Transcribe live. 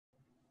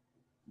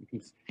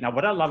Now,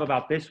 what I love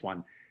about this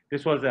one,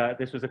 this was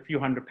a few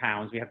hundred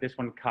pounds. We have this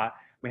one cut.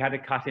 We had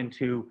it cut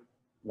into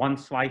one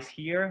slice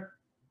here,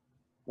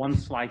 one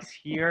slice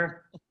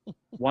here,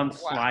 one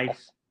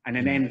slice, and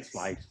an end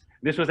slice.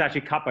 This was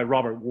actually cut by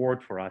Robert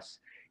Ward for us.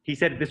 He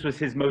said this was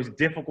his most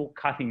difficult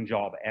cutting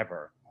job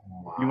ever.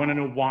 Wow. You want to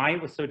know why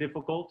it was so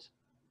difficult?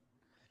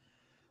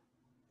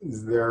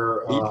 Is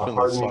there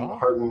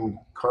hardened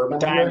carbon?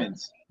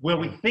 Diamonds. Well,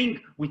 we think,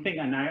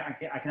 and I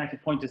can actually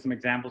point to some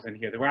examples in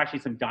here. There were actually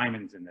some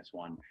diamonds in this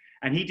one,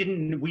 and we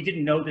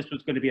didn't know this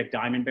was going to be a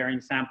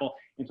diamond-bearing sample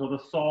until the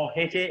saw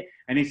hit it.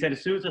 And he said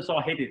as soon as the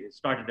saw hit it, it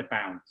started to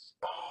bounce.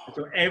 And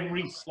so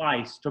every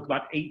slice took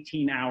about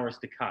 18 hours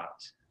to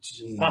cut.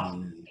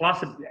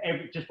 Plus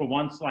just for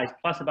one slice,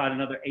 plus about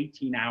another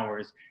 18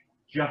 hours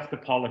just to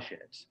polish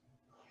it.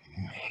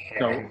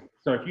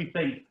 So if you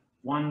think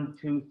 1,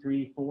 2,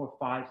 3, 4,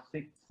 5,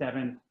 6,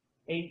 7,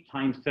 8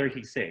 times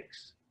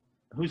 36.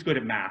 Who's good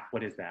at math?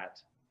 What is that?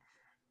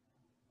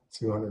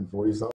 240 something.